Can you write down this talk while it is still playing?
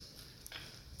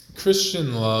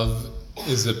Christian love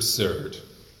is absurd.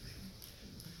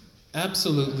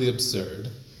 Absolutely absurd,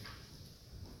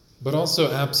 but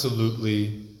also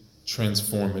absolutely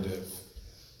transformative.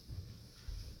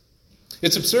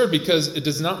 It's absurd because it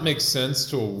does not make sense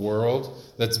to a world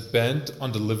that's bent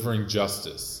on delivering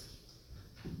justice,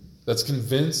 that's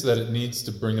convinced that it needs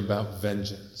to bring about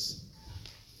vengeance.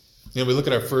 We look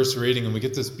at our first reading and we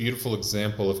get this beautiful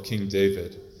example of King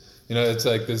David. It's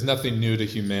like there's nothing new to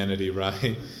humanity,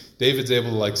 right? David's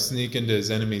able to sneak into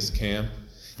his enemy's camp.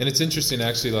 And it's interesting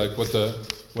actually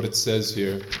what it says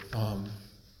here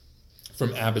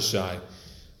from Abishai.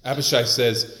 Abishai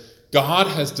says, God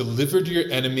has delivered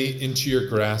your enemy into your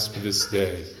grasp this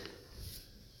day.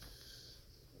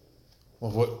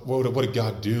 Well, what did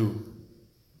God do?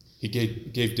 He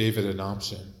gave David an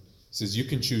option. He says, you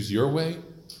can choose your way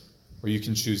or you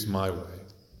can choose my way,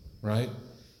 right?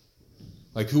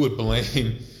 Who would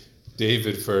blame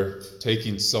David for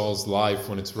taking Saul's life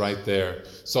when it's right there?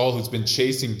 Saul, who's been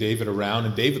chasing David around,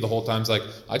 and David the whole time's like,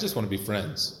 I just want to be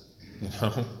friends,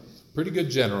 Pretty good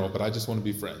general, but I just want to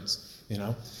be friends,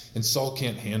 And Saul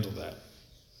can't handle that.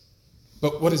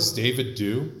 But what does David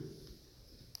do?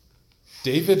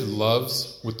 David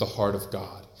loves with the heart of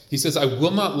God. He says, I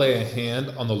will not lay a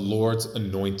hand on the Lord's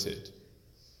anointed.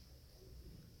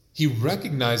 He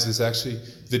recognizes actually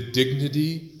the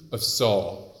dignity of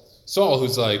Saul. Saul,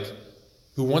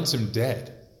 who wants him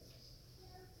dead.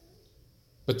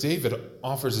 But David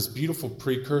offers this beautiful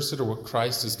precursor to what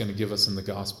Christ is going to give us in the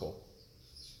gospel.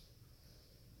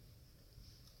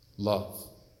 Love.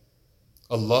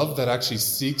 A love that actually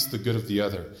seeks the good of the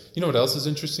other. You know what else is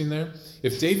interesting there?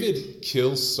 If David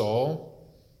kills Saul,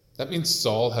 that means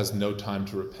Saul has no time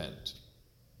to repent.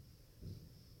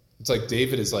 It's like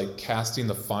David is casting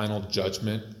the final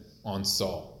judgment on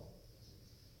Saul.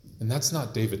 And that's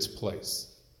not David's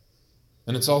place.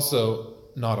 And it's also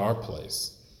not our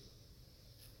place.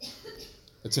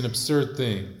 It's an absurd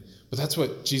thing, but that's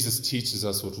what Jesus teaches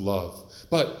us with love.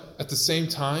 But at the same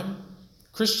time,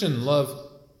 Christian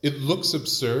love, it looks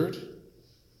absurd,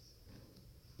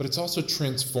 but it's also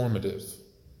transformative.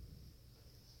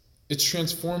 It's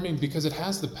transforming because it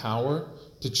has the power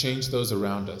to change those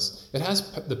around us. It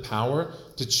has the power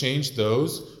to change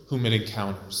those whom it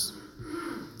encounters.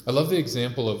 I love the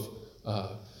example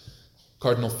of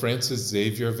Cardinal Francis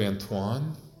Xavier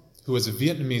Vantuan, who was a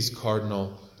Vietnamese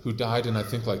cardinal who died in, I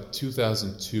think,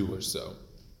 2002 or so.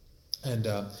 And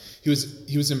he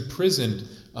was imprisoned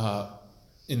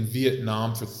in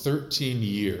Vietnam for 13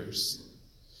 years.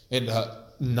 And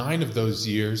 9 of those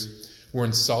years were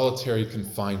in solitary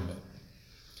confinement.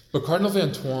 But Cardinal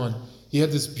Vantuan, he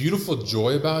had this beautiful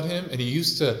joy about him, and he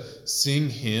used to sing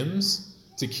hymns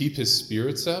to keep his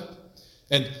spirits up.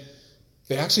 And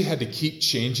they actually had to keep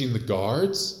changing the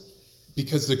guards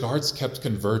because the guards kept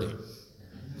converting.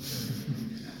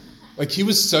 He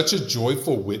was such a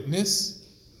joyful witness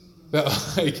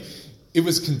that it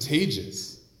was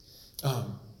contagious.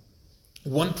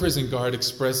 One prison guard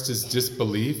expressed his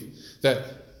disbelief that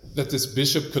this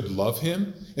bishop could love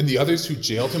him, and the others who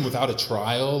jailed him without a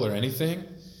trial or anything.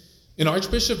 And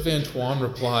Archbishop Vantuan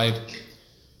replied,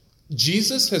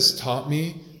 Jesus has taught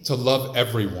me to love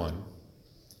everyone.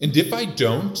 And if I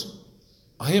don't,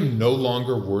 I am no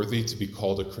longer worthy to be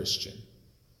called a Christian.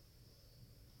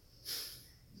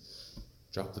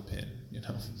 Drop the pin,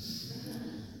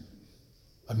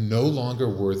 I'm no longer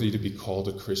worthy to be called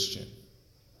a Christian.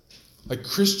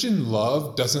 Christian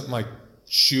love doesn't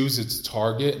choose its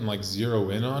target and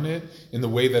zero in on it in the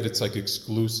way that it's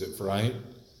exclusive, right?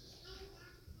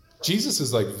 Jesus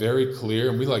is very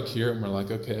clear, and we hear it and we're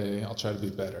okay, I'll try to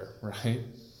be better, right?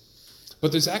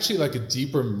 But there's actually a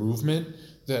deeper movement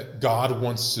that God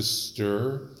wants to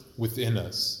stir within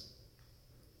us.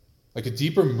 A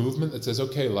deeper movement that says,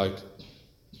 okay,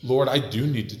 Lord, I do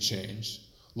need to change.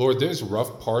 Lord, there's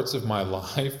rough parts of my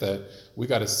life that we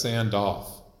got to sand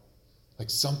off.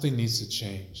 Something needs to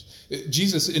change.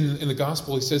 Jesus, in the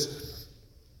gospel, he says,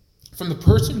 from the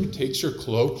person who takes your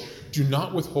cloak, do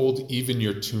not withhold even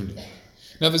your tunic.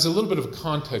 Now, there's a little bit of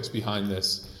context behind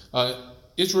this.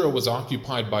 Israel was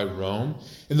occupied by Rome,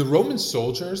 and the Roman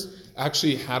soldiers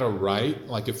actually had a right,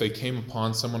 if they came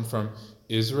upon someone from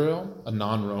Israel, a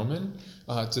non-Roman,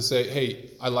 to say, hey,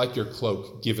 I like your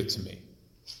cloak, give it to me.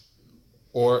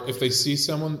 Or if they see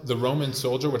someone, the Roman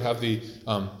soldier would have the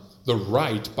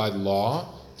right by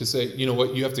law to say, you know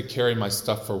what, you have to carry my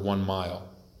stuff for 1 mile.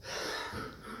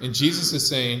 And Jesus is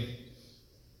saying,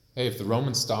 hey, if the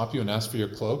Romans stop you and ask for your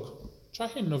cloak, try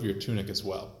handing over your tunic as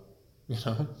well.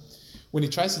 When he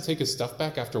tries to take his stuff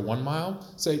back after 1 mile,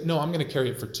 say, no, I'm going to carry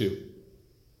it for 2.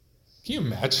 Can you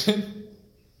imagine?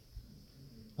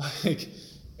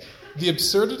 the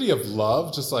absurdity of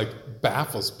love just like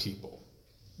baffles people,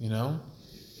 you know?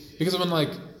 Because when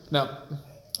now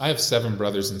I have 7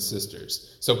 brothers and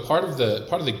sisters. So part of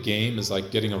the game is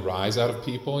like getting a rise out of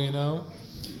people, you know?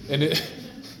 And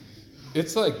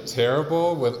it's like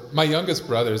terrible. My youngest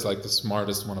brother is like the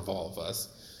smartest one of all of us.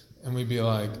 And we'd be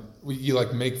like, you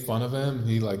like make fun of him.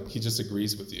 He just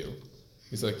agrees with you.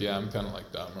 He's like, yeah, I'm kind of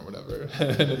like dumb or whatever.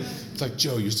 And it's like,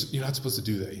 Joe, you're not supposed to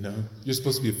do that, you know? You're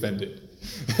supposed to be offended.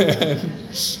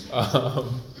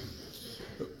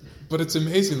 But it's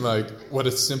amazing, like, what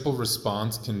a simple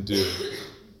response can do.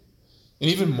 And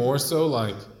even more so,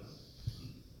 like,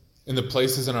 in the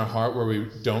places in our heart where we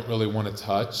don't really want to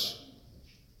touch,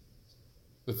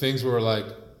 the things where we're like,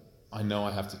 I know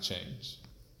I have to change.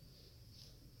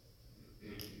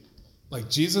 Like,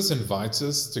 Jesus invites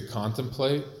us to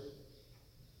contemplate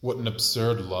what an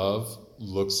absurd love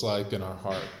looks like in our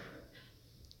heart.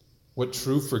 What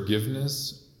true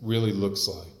forgiveness really looks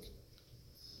like.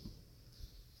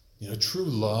 You know, true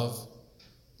love,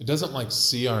 it doesn't like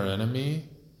see our enemy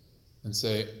and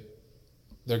say,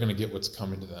 they're going to get what's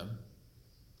coming to them.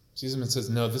 Jesus says,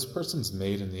 no, this person's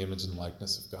made in the image and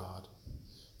likeness of God.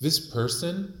 This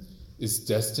person is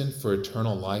destined for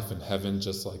eternal life in heaven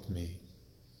just like me.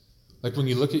 Like when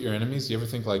you look at your enemies, you ever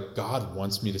think like, God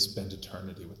wants me to spend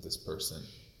eternity with this person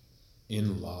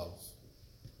in love.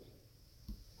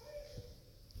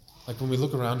 Like when we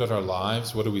look around at our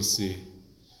lives, what do we see?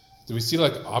 Do we see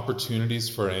like opportunities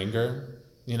for anger?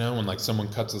 You know, when like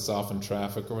someone cuts us off in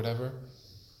traffic or whatever?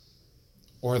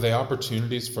 Or are they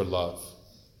opportunities for love?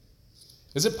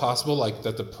 Is it possible like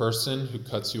that the person who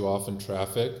cuts you off in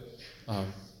traffic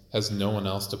has no one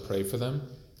else to pray for them?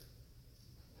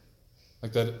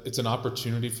 Like that it's an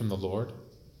opportunity from the Lord?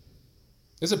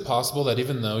 Is it possible that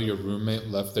even though your roommate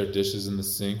left their dishes in the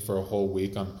sink for a whole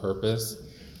week on purpose,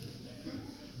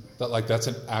 that like that's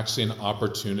actually an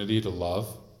opportunity to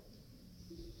love?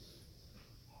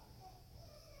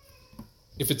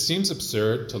 If it seems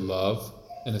absurd to love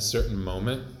in a certain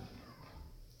moment,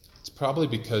 it's probably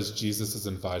because Jesus is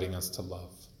inviting us to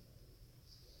love.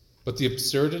 But the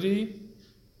absurdity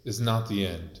is not the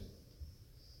end.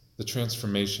 The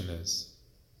transformation is.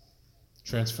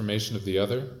 Transformation of the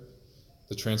other,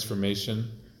 the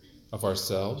transformation of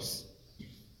ourselves,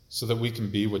 so that we can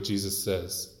be what Jesus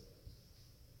says.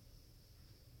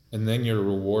 And then your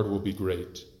reward will be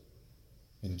great,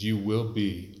 and you will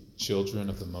be children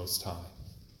of the Most High.